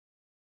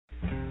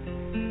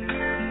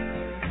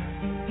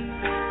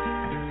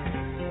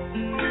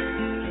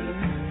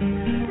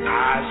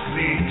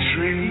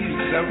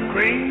of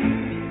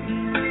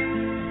green,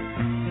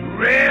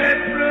 red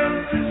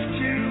roses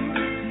too.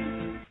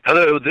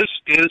 Hello, this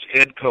is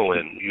Ed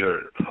Cohen,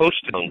 your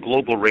host on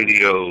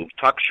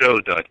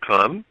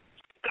globalradiotalkshow.com,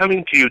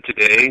 coming to you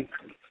today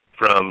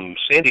from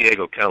San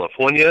Diego,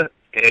 California,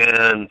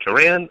 and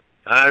Tehran,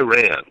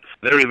 Iran.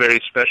 Very,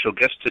 very special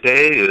guest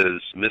today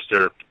is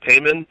Mr.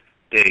 Peyman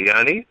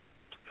Dayyani,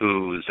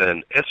 who's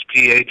an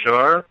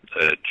SPHR,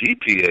 a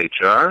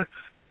GPHR,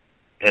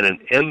 and an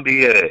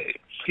MBA.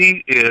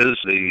 He is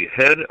the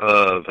head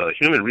of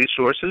human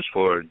resources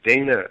for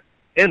Dana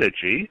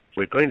Energy.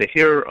 We're going to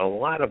hear a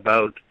lot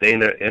about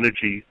Dana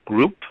Energy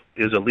Group.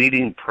 Is a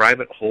leading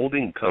private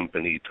holding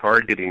company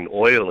targeting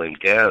oil and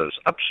gas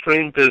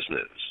upstream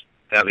business.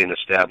 Having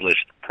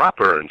established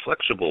proper and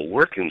flexible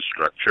working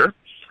structure,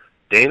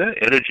 Dana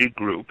Energy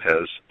Group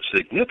has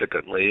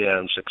significantly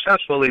and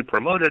successfully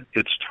promoted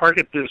its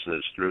target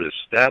business through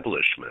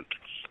establishment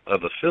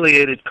of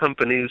affiliated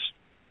companies,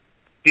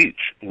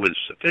 each with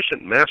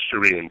sufficient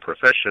mastery in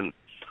profession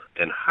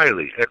and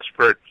highly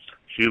expert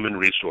human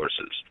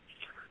resources.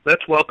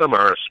 Let's welcome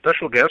our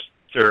special guest,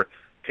 Sir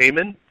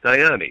Peyman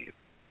Dayyani.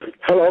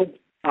 Hello.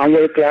 I'm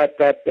very glad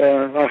that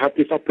I have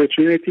this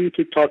opportunity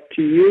to talk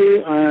to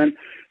you and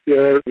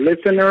your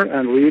listener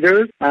and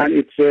readers, and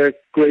it's a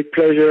great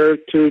pleasure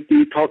to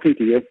be talking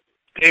to you.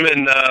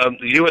 Peyman,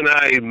 you and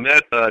I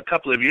met a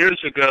couple of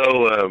years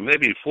ago,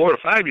 maybe 4 or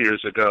 5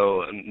 years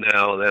ago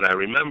now that I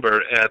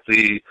remember, at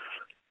the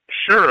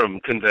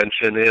SHRM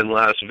convention in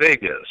Las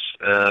Vegas.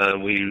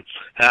 We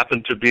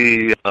happened to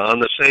be on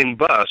the same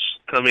bus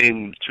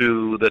coming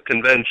to the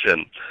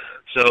convention.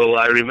 So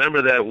I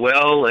remember that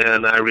well,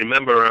 and I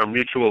remember our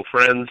mutual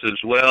friends as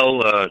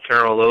well,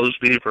 Carol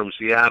Osby from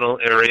Seattle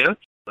area.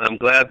 I'm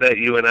glad that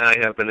you and I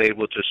have been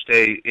able to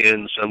stay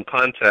in some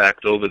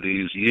contact over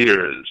these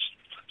years.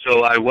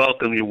 So I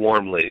welcome you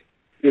warmly.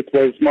 It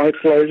was my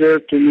pleasure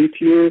to meet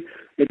you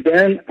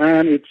again,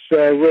 and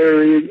I'm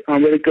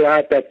very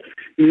glad that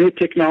new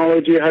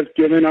technology has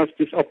given us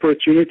this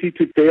opportunity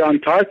to stay on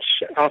touch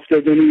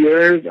after many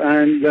years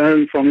and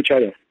learn from each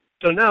other.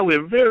 So now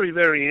we're very,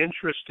 very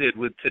interested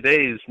with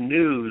today's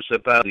news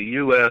about the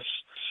U.S.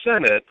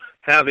 Senate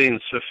having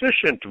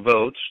sufficient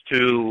votes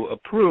to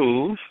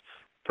approve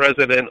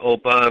President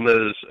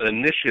Obama's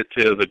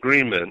initiative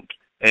agreement,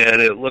 and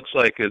it looks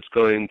like it's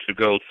going to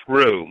go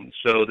through.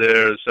 So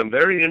there's some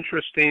very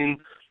interesting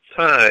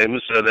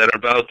times that are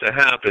about to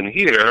happen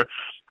here,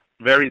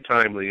 very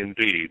timely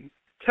indeed.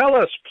 Tell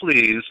us,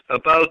 please,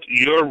 about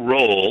your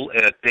role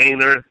at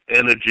Dana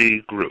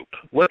Energy Group.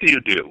 What do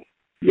you do?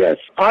 Yes,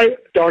 I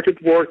started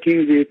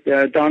working with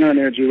Dana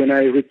Energy when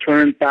I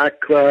returned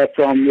back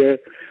from the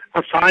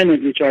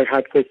assignment which I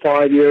had for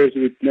 5 years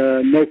with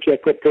Nokia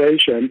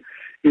Corporation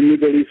in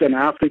Middle East and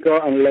Africa,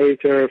 and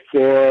later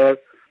for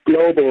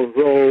global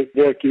role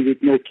working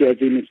with Nokia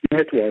Siemens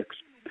Networks.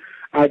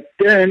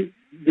 Then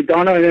the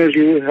Dana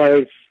Energy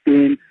has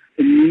been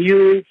a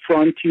new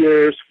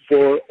frontiers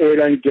for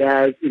oil and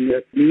gas in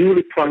the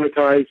newly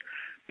privatized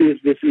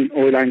business in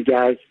oil and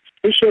gas,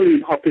 especially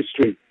in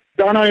upstream.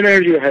 Dana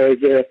Energy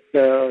has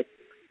a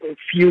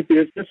few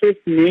businesses,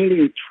 mainly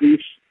in 3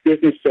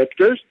 business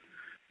sectors,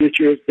 which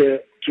is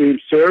the stream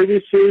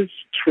services,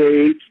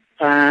 trade,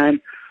 and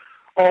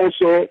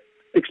also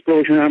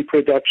exploration and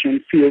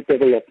production field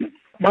development.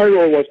 My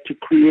role was to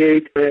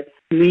create a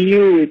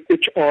new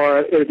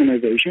HR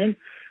organization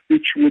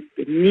which would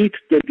meet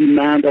the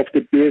demand of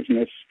the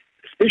business,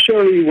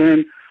 especially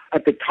when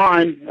at the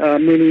time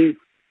many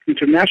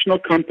international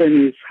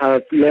companies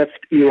have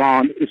left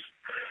Iran.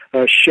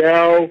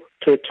 Shell,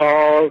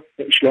 Total,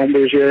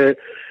 Schlumberger,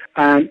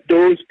 and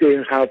those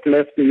they have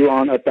left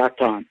Iran at that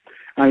time.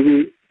 And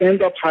we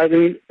end up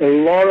having a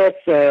lot of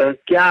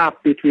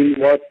gap between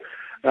what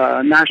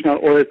National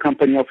Oil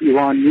Company of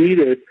Iran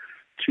needed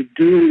to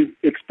do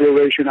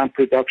exploration and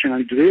production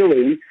and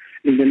drilling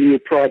in the new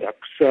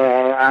products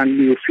and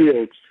new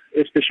fields,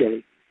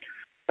 especially.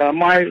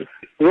 My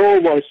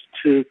role was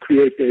to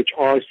create the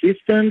HR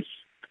systems,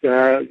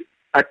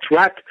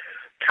 attract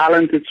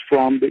talents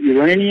from the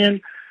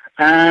Iranian,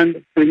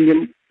 and bring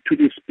them to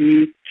the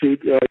speed to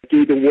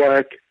do the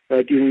work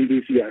during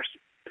these years.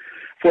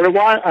 For a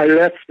while, I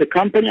left the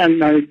company,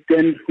 and I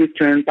then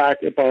returned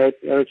back about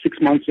 6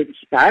 months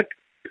back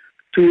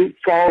to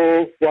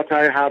follow what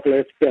I have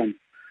left then.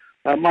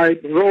 My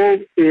role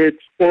is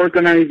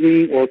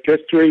organizing,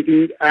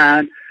 orchestrating,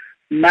 and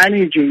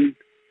managing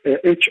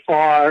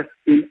HR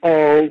in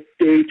all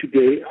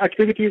day-to-day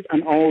activities,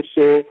 and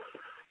also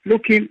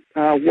looking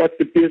what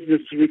the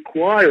business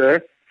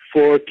require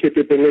for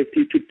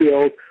capability to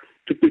build,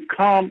 to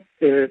become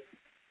a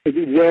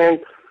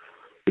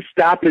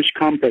well-established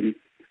company.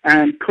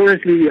 And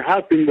currently we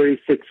have been very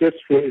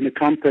successful in the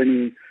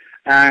company,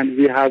 and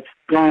we have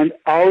gone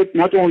out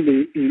not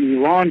only in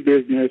Iran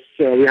business,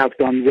 we have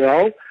done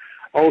well.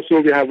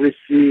 Also, we have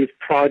received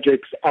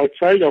projects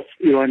outside of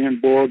Iranian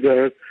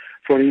border,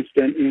 for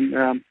instance, in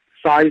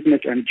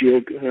seismic and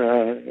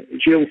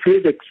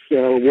geophysics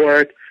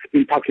work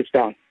in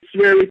Pakistan. It's a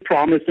very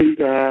promising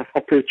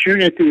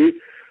opportunity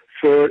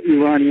for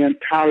Iranian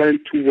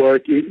talent to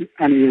work in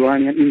an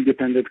Iranian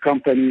independent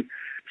company,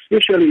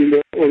 especially in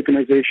the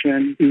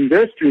organization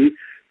industry,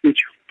 which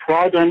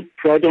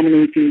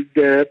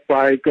predominated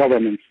by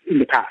governments in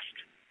the past,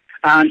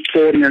 and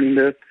foreign in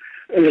the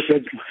a little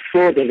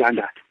further than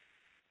that.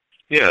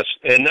 Yes,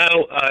 and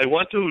now I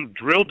want to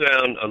drill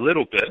down a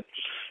little bit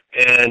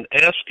and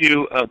ask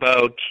you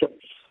about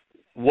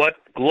what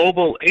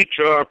global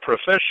HR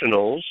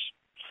professionals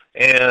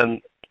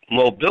and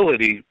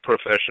mobility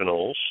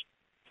professionals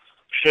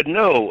should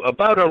know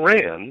about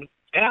Iran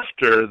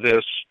after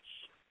this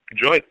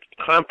joint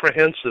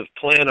comprehensive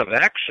plan of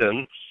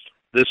action,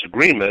 this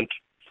agreement,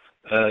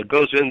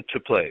 goes into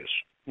place.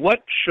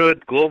 What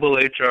should global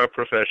HR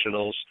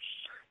professionals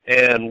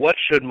and what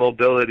should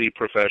mobility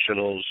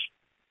professionals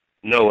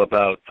know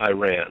about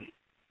Iran?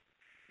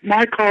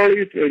 My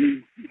colleagues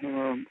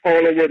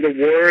all over the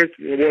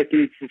world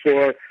working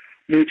for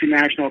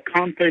multinational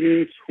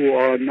companies who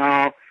are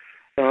now,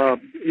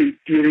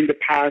 during the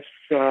past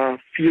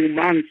few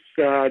months,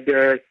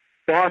 their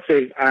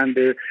bosses and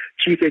the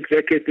chief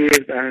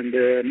executives and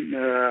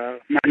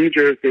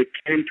managers, they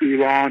came to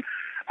Iran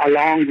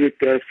along with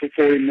the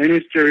foreign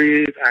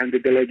ministries and the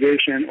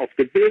delegation of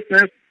the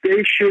business.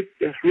 They should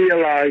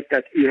realize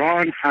that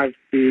Iran has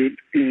been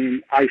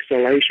in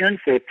isolation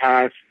for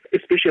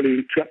especially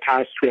in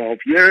past 12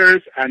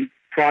 years, and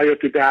prior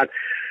to that,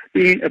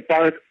 being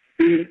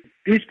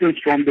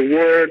distanced from the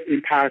world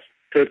in past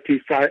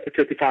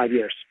 35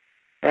 years.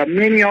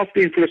 Many of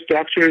the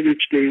infrastructure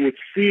which they would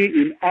see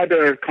in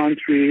other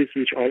countries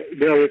which are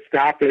well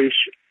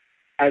established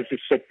as a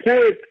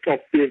support of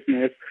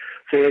business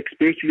for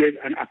expatriates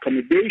and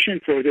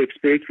accommodation for the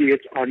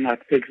expatriates are not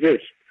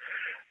exist.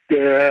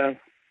 The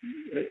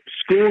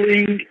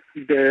schooling,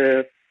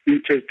 the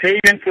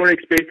entertainment for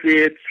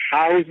expatriates,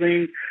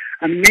 housing,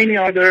 and many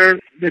other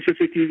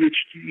necessities which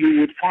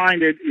you would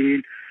find it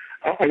in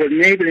our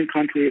neighboring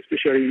countries,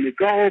 especially in the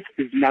Gulf,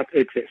 does not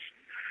exist.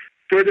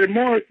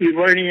 Furthermore,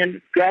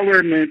 Iranian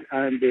government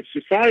and the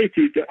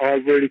society, they are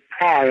very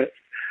proud.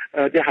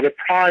 They have a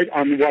pride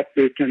on what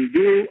they can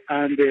do,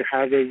 and they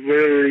have a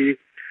very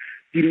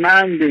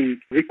demanding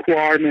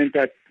requirement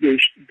that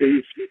these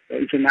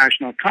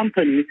international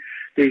companies,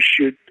 they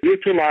should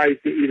utilize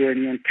the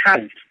Iranian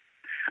talent.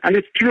 And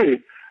it's true.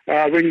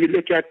 When you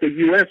look at the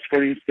U.S.,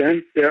 for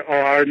instance, there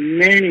are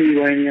many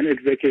Iranian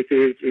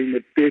executives in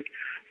the big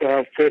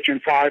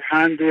Fortune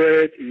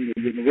 500, in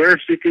the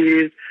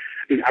universities,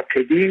 in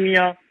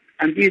academia,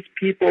 and these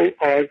people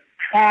are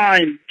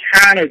prime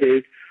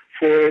candidates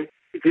for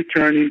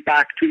returning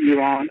back to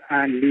Iran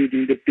and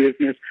leading the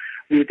business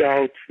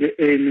without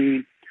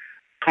any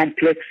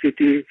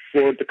complexity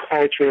for the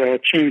cultural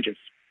changes.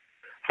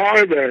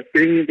 However,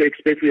 bringing the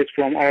expatriates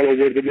from all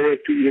over the world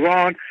to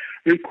Iran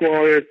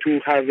requires to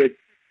have a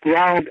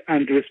ground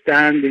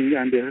understanding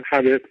and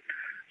have a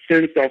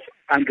sense of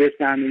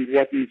understanding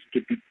what needs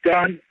to be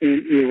done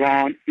in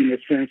Iran, in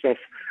a sense of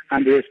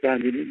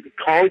understanding the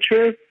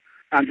culture,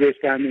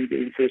 understanding the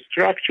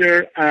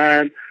infrastructure,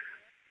 and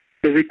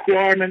the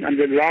requirement and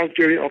the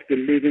luxury of the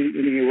living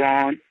in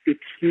Iran. It's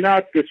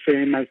not the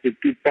same as the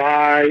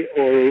Dubai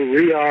or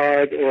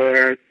Riyadh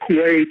or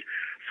Kuwait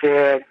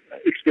for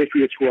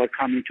expatriates who are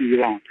coming to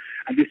Iran.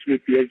 And this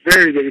would be a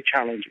very, very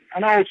challenging.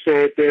 And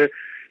also the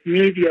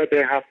media,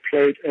 they have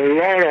played a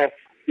lot of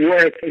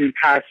work in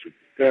past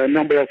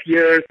number of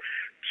years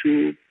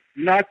to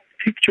not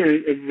picture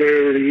a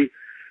very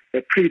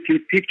pretty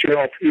picture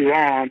of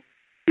Iran,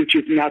 which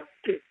is not,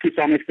 to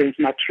some extent,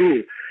 not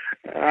true.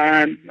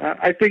 And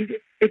I think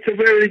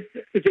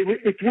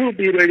it will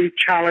be very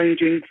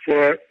challenging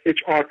for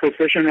HR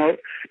professionals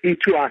in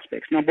two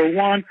aspects. Number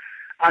one,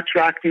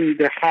 attracting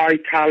the high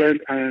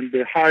talent and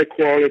the high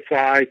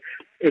qualified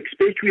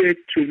expatriates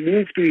to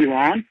move to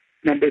Iran.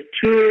 Number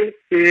two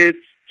is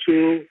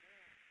to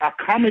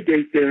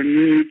accommodate their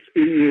needs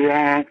in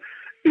Iran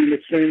in the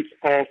sense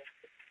of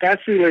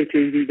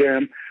facilitating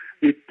them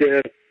with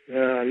the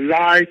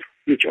life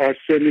which are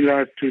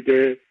similar to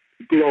the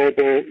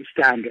global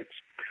standards.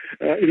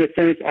 In the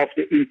sense of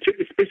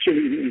especially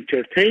in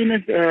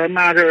entertainment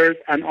matters,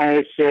 and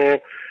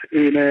also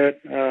in an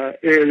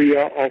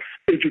area of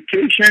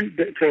education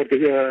for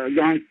the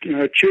young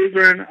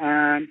children.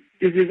 And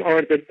these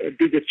are the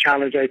biggest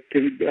challenge I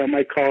think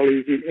my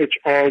colleagues in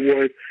HR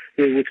work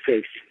they would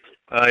face.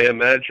 I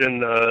imagine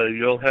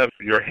you'll have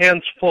your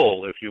hands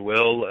full, if you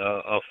will,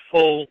 a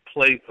full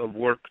plate of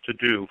work to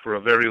do for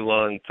a very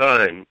long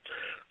time.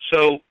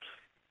 So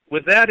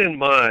with that in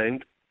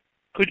mind,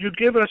 could you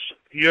give us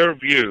your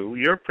view,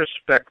 your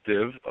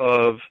perspective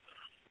of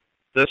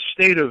the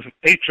state of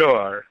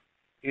HR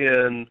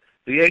in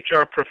the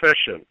HR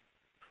profession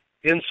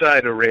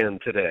inside Iran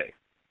today?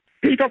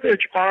 The state of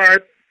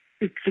HR,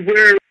 it's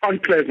very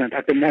unpleasant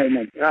at the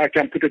moment. I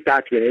can put it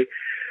that way.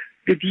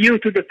 Due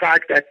to the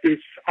fact that this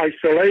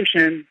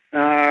isolation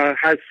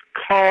has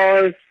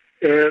caused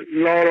a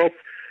lot of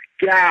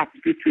gap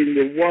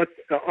between what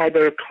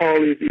other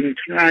colleagues in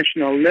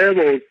international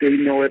levels they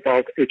know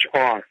about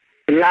HR.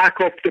 the lack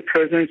of the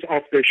presence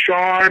of the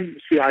SHARM,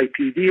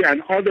 CIPD,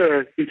 and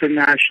other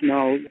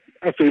international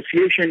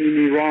associations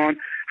in Iran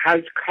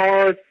has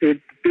caused a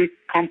big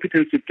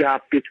competency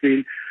gap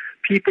between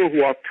people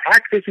who are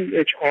practicing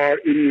HR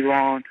in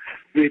Iran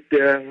with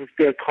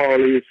their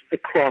colleagues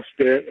across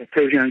the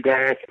Persian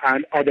Gulf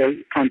and other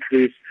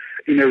countries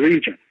in the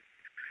region.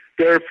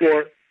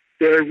 Therefore,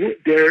 there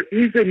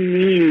is a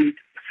need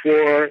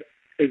for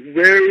a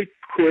very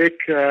quick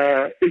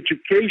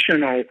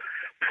educational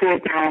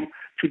program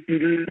to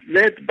be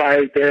led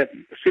by the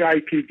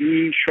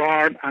CIPD,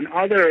 SHARM, and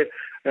other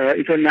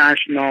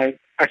international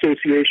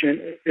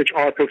association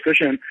HR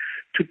profession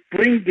to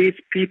bring these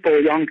people,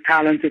 young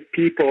talented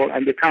people,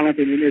 and the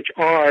talented in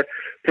HR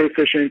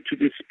profession to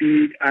the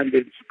speed and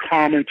the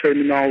common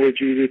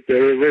terminology with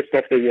the rest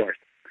of the world.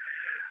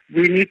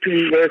 We need to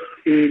invest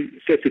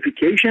in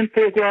certification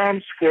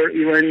programs for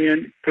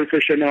Iranian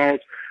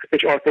professionals,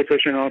 HR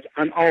professionals,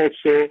 and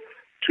also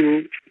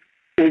to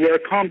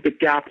overcome the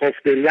gap of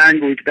the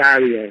language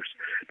barriers,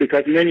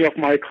 because many of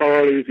my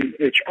colleagues in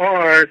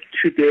HR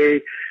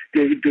today,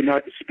 they do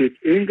not speak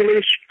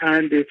English,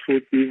 and this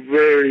would be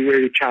very,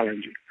 very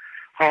challenging.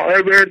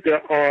 However,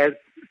 there are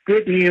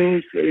good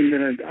news in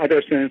the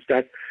other sense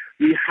that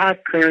we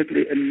have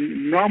currently a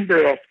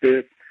number of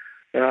the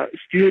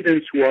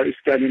students who are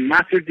studying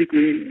master's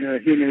degree in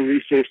human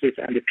resources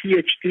and a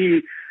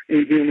PhD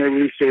in human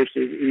resources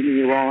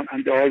in Iran,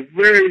 and they are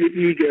very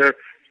eager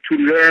to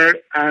learn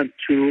and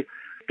to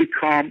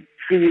become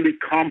fully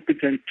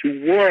competent to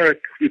work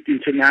with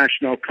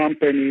international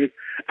companies,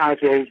 as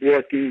well as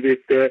working with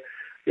the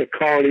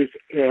colleagues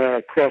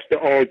across the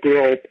whole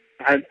globe.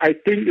 And I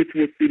think it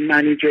would be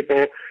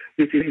manageable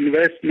with an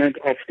investment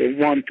of the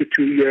 1 to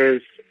 2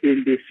 years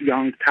in this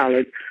young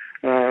talent,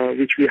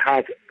 which we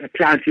have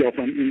plenty of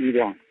them in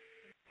Iran.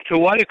 To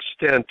what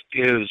extent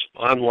is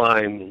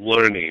online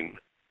learning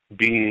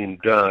being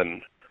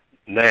done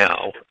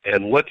now,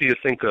 and what do you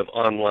think of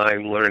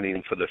online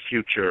learning for the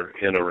future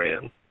in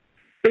Iran?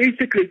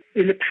 Basically,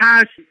 in the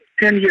past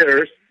 10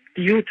 years,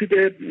 due to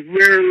the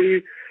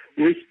very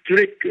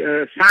strict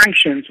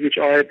sanctions which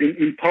are being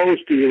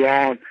imposed to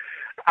Iran,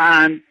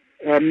 and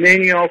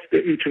many of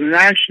the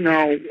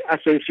international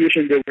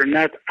associations, they were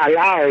not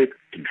allowed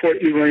for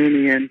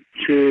Iranians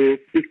to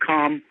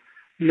become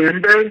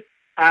members,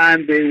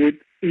 and they would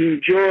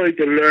enjoy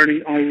the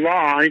learning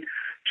online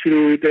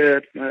through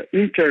the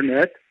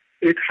internet.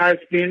 It has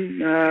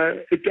been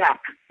a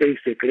gap,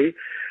 basically.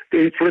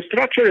 The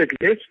infrastructure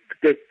exists.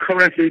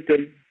 Currently,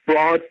 the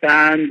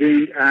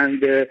broadbanding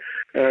and the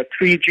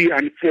 3G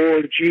and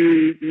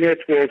 4G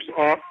networks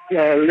are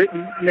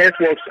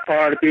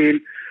being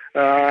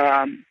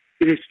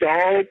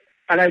installed,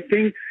 and I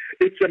think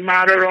it's a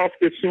matter of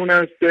as soon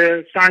as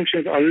the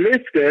sanctions are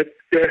lifted,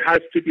 there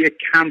has to be a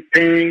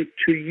campaign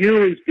to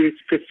use this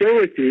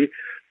facility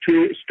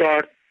to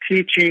start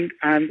teaching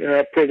and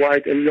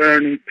provide a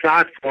learning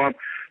platform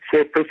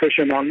for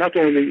professionals, not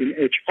only in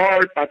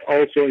HR, but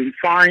also in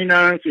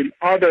finance, in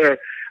other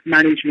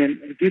management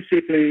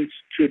disciplines,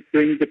 to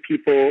bring the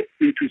people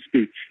into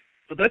speech.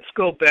 So let's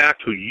go back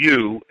to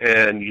you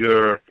and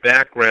your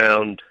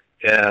background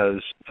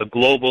as a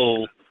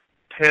global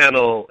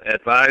panel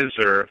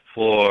advisor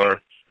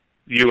for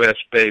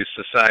U.S.-based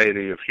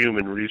Society of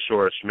Human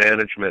Resource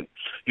Management.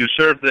 You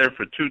served there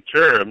for 2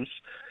 terms,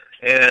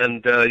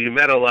 and you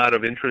met a lot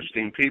of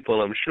interesting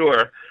people, I'm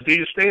sure. Do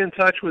you stay in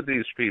touch with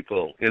these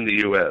people in the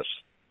U.S.?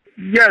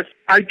 Yes,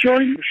 I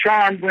joined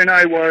SHARM when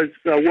I was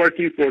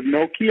working for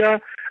Nokia,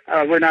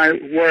 when I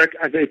worked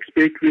as an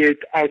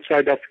expatriate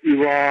outside of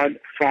Iran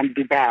from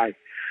Dubai.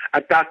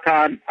 At that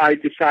time, I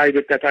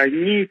decided that I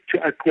need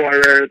to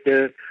acquire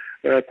the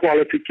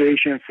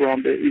qualification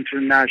from the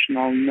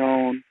international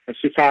known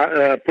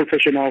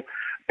professional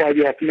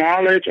body of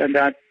knowledge, and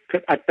that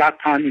at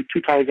that time in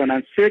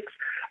 2006,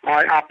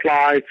 I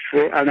applied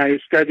for, and I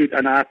studied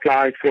and I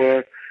applied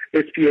for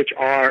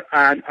SPHR,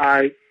 and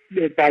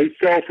by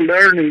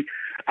self-learning,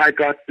 I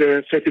got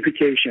the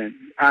certification.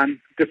 And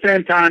at the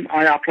same time,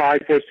 I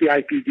applied for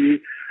CIPD,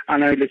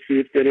 and I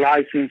received the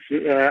license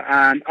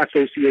and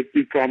associate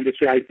from the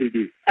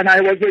CIPD. And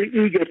I was very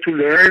eager to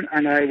learn,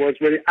 and I was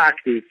very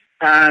active.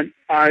 And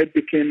I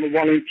became a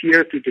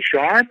volunteer to the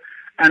SHARM,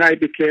 and I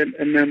became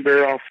a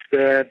member of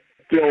the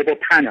global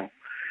panel.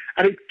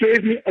 And it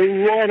gave me a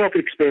lot of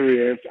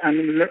experience,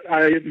 and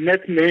I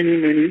met many,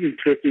 many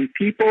interesting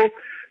people.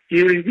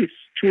 During these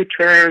 2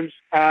 terms,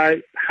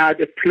 I had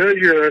a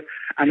pleasure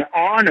and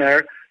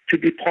honor to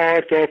be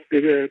part of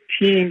the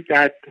team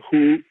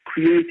who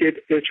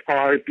created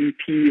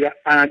HRBP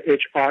and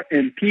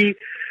HRMP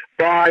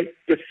by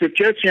the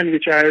suggestion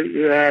which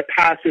I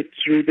passed it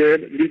through the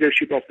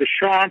leadership of the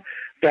SHARM,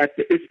 that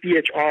the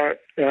SPHR,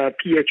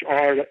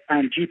 PHR,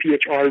 and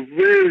GPH are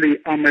really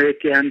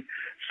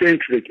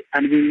American-centric,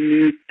 and we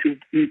need to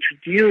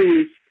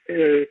introduce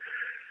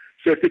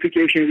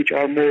certifications which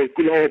are more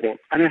global.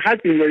 And it has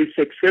been very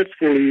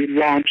successfully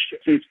launched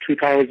since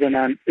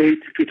 2008,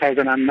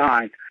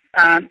 2009.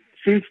 And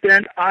Since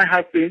then, I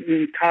have been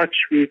in touch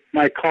with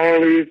my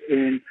colleagues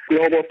in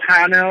global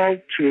panel,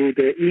 through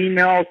the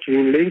email,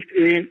 through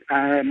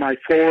LinkedIn, my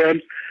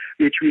forums,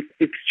 which we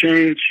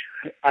exchange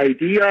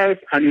ideas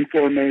and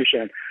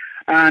information.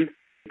 And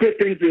good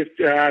thing is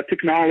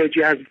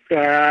technology has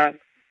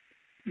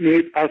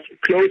made us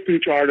close to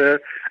each other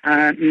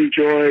and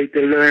enjoy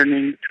the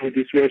learning through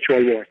this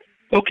virtual world.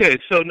 Okay,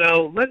 so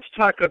now let's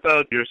talk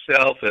about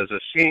yourself as a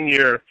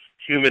senior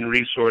human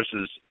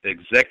resources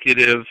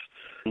executive.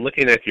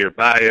 Looking at your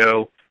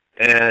bio,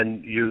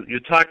 and you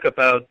talk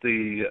about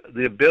the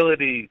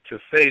ability to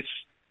face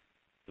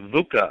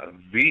VUCA,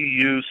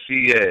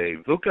 V-U-C-A,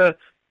 VUCA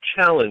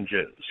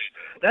challenges.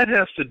 That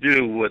has to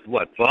do with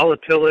what,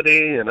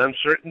 volatility and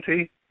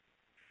uncertainty?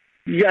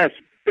 Yes.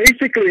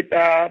 Basically,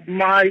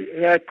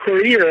 my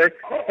career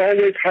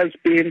always has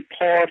been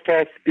part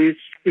of this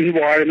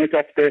environment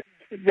of the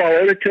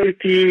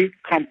volatility,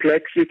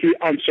 complexity,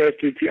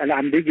 uncertainty, and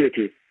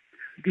ambiguity.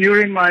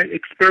 During my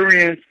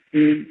experience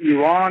in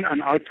Iran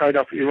and outside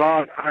of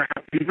Iran, I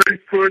have been very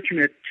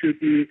fortunate to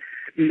be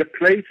in the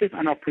places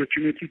and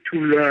opportunity to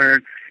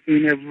learn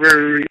in a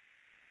very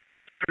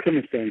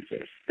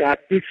circumstances.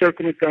 That these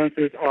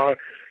circumstances are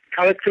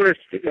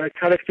characteristic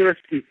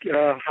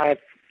have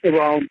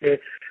around the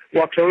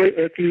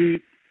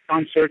volatility,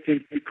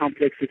 uncertainty,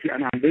 complexity,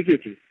 and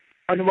ambiguity.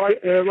 And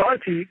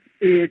volatility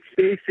is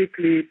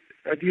basically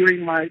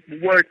during my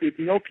work with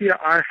Nokia,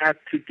 I had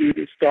to do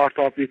the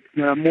startup with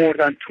more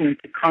than 20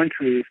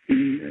 countries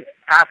in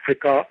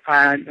Africa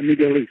and the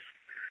Middle East.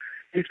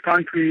 These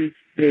countries,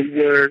 they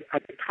were,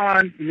 at the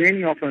time,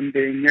 many of them,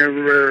 they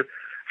never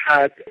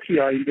had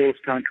Nokia in those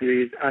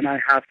countries, and I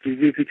have to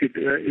visit it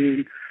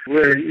in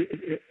very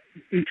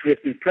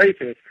interesting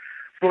places.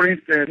 For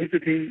instance,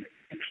 visiting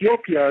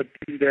Ethiopia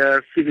in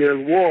their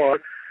civil war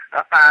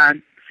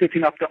and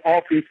setting up the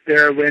office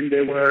there when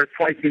they were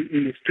fighting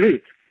in the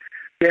street.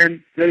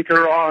 Then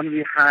later on,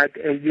 we had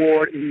a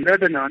war in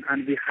Lebanon,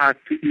 and we had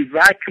to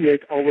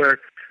evacuate our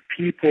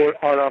people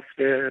out of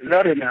the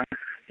Lebanon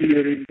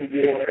during the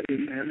war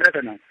in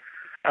Lebanon.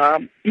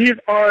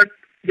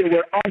 There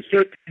were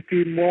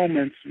uncertainty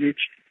moments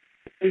which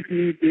gave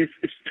me this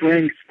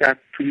strength that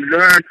to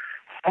learn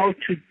how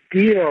to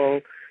deal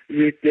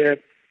with the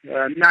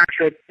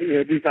natural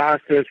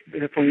disasters.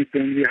 For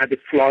instance, we had a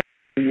flood,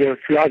 we were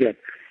flooded,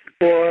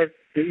 or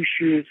the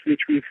issues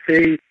which we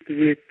faced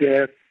with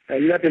the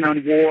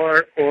Lebanon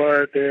war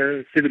or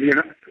the civilian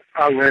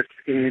unrest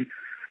in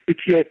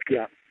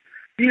Ethiopia.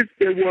 These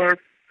they were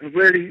a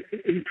very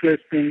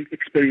interesting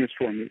experience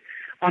for me.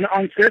 On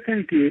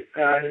uncertainty,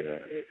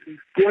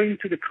 going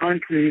to the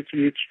countries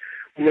which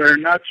were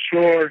not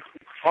sure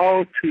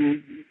how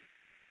to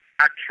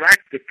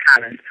attract the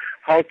talent,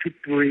 how to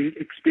bring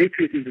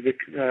expatriates into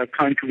the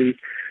countries,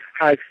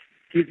 has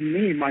given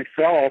me,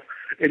 myself,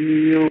 a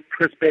new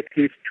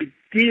perspective to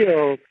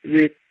deal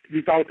with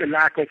without a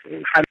lack of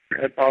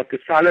about the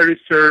salary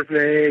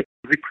survey,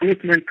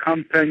 recruitment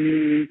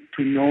company,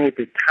 to know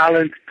the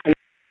talent pool.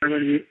 When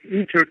we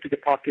entered to the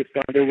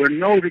Pakistan, there were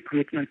no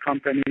recruitment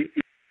company in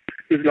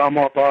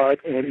Islamabad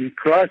or in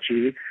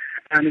Karachi,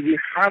 and we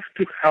have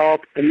to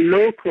help the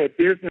local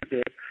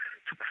businesses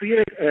to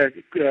create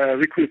a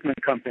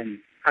recruitment company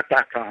at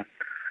that time.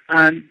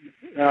 And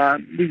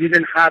we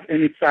didn't have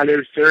any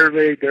salary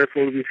survey,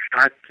 therefore we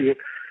had to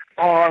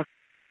ask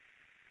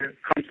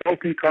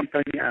consulting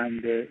company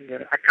and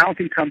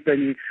accounting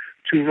company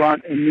to run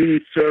a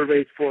mini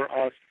survey for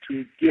us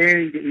to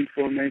gain the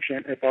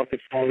information about the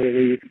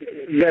salary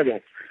level.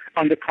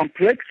 On the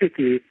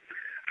complexity,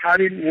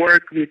 having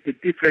worked with the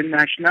different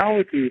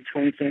nationalities,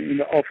 for instance, in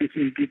the office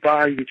in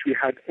Dubai, which we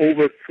had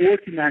over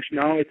 40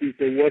 nationalities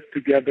that worked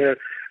together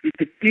with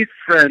a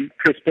different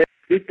perspective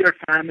with their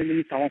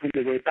families, some of them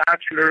they were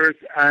bachelors,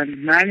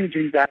 and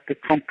managing that, the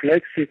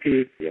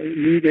complexity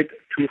needed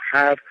to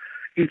have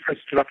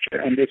infrastructure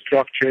and the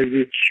structure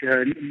which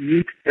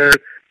meet their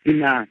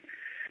demand.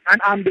 And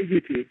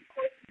ambiguity.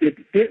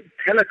 The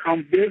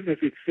telecom business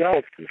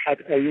itself had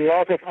a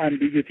lot of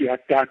ambiguity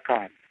at that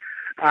time,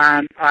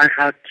 and I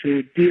had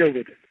to deal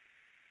with it.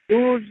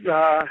 Those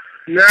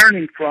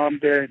learning from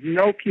the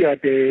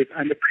Nokia days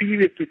and the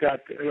previous to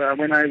that,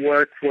 when I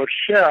worked for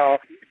Shell,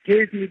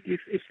 gave me this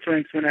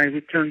strength when I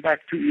returned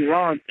back to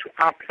Iran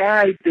to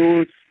apply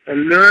those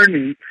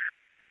learning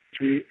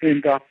we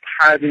end up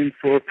having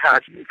for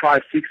past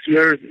 5-6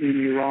 years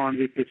in Iran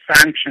with the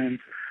sanctions,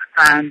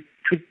 and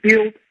to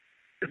build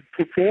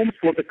performance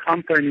for the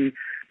company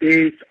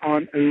based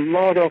on a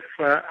lot of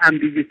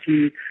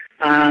ambiguity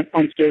and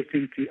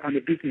uncertainty on the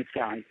business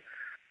side.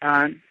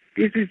 And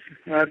this is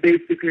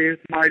basically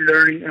my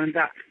learning on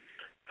that.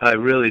 I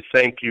really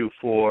thank you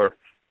for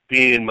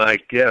being my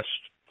guest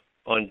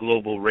on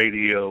Global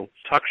Radio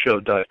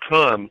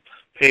Talkshow.com.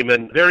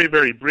 Peyman, very,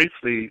 very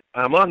briefly,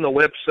 I'm on the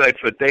website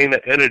for Dana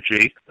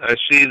Energy. I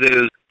see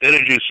there's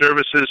energy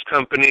services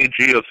company,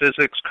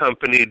 geophysics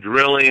company,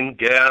 drilling,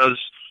 gas,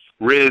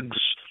 rigs,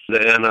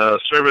 and a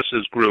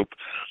services group.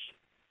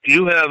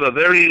 You have a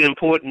very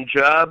important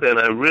job, and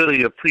I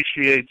really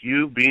appreciate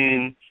you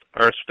being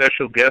our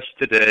special guest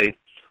today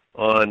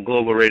on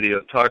Global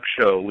Radio Talk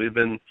Show. We've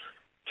been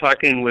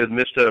talking with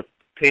Mr.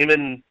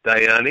 Peyman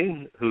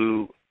Dayyani,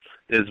 who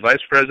is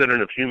Vice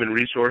President of Human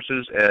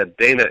Resources at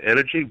Dana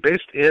Energy,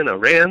 based in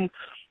Iran.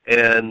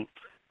 And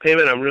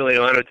Peyman, I'm really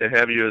honored to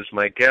have you as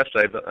my guest.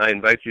 I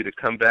invite you to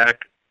come back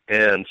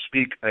and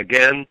speak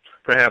again,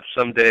 perhaps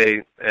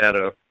someday at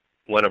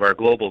one of our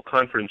global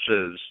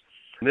conferences.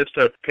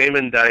 Mr.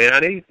 Peyman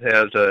Dayyani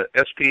has a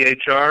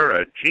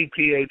SPHR, a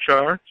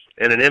GPHR,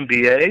 and an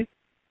MBA.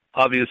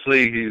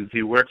 Obviously,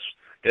 he works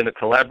in a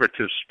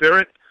collaborative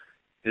spirit,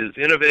 is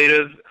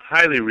innovative,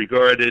 highly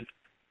regarded,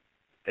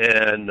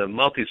 and a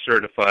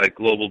multi-certified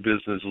global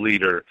business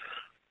leader.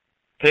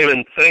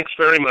 Peyman, thanks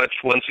very much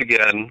once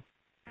again.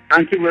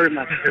 Thank you very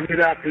much. I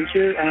really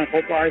appreciate it, and I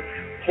hope I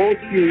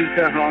host you in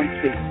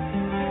Tehran soon.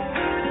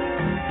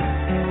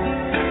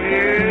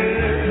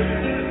 Yes,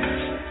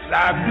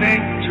 I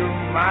think to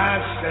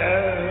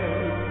myself,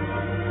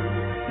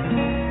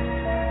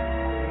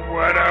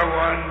 what a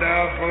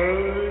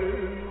wonderful